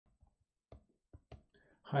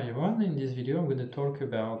Hi everyone, in this video I'm going to talk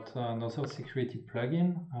about another security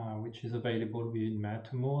plugin which is available within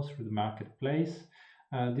Matomo through the marketplace.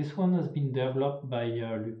 This one has been developed by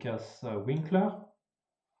Lucas Winkler,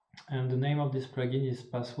 and the name of this plugin is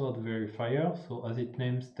Password Verifier. So as its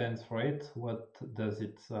name stands for it, what does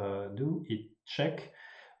it do? It checks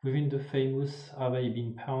within the famous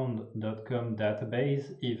haveibeenpwned.com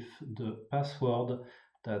database if the password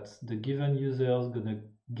that the given user is going to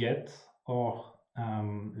get, or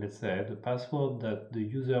let's say the password that the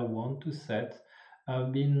user want to set,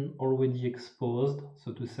 have been already exposed,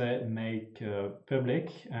 so to say, make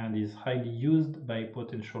public, and is highly used by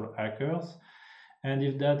potential hackers. And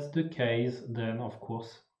if that's the case, then of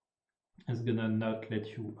course it's gonna not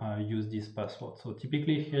let you use this password. So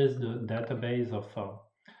typically here's the database of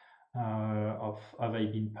have I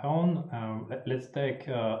been pwned. Let's take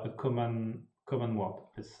a common word.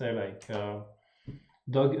 Let's say like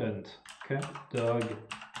dog hunt. Okay, dog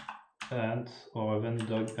hunt, or even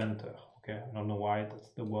dog hunter. Okay, I don't know why that's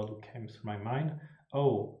the word that came to my mind.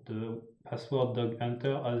 Oh, the password dog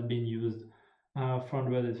hunter has been used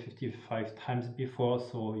 455 times before,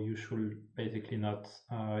 so you should basically not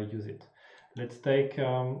use it. Let's take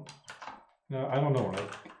I don't know,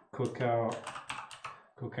 like Coca-Cola.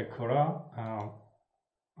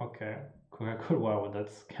 Okay, Coca-Cola. Wow,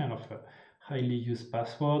 that's kind of a highly used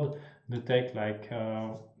password. They take like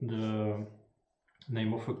the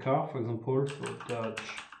name of a car, for example, so Dodge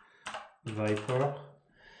Viper.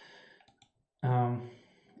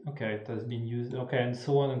 Okay, it has been used. Okay, and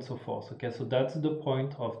so on and so forth. Okay, so that's the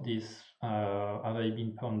point of this have I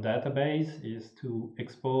been pwned database, is to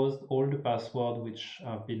expose all the passwords which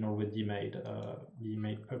have been already made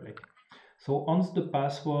public. So once the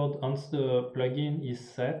plugin is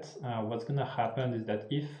set, what's gonna happen is that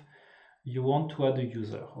if you want to add a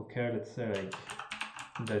user, okay, let's say like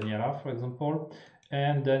Daniela, for example,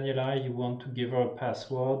 and Daniela, you want to give her a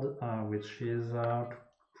password which is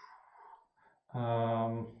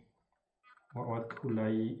what could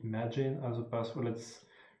I imagine as a password?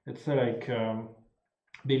 Let's say like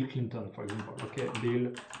Bill Clinton, for example. Okay,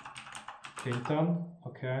 Bill Clinton.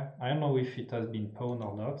 Okay, I don't know if it has been pwned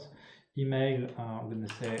or not. Email, I'm gonna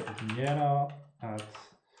say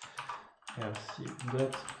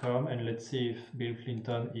daniela@rc.com, and let's see if Bill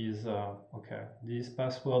Clinton is okay. This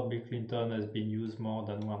password, Bill Clinton, has been used more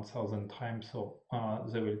than 1,000 times, so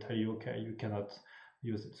they will tell you, okay, you cannot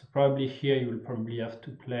use it. So probably here you will probably have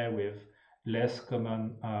to play with less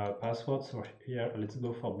common passwords. So here let's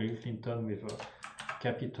go for Bill Clinton with a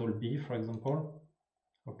capital B, for example.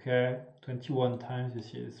 Okay, 21 times, you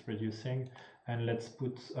see it's reducing, and let's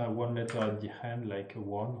put one letter at the end, like a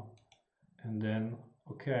 1, and then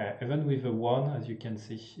okay, even with a 1, as you can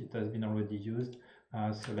see, it has been already used,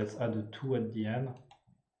 so let's add a 2 at the end.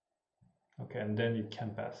 Okay, and then it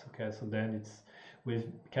can pass. Okay, so then it's with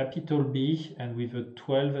capital B and with a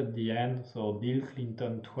 12 at the end, so Bill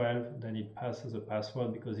Clinton 12, then it passes the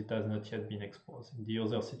password because it has not yet been exposed. In the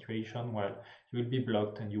other situation, well, you will be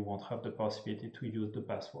blocked and you won't have the possibility to use the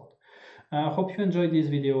password. I hope you enjoyed this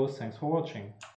video. Thanks for watching.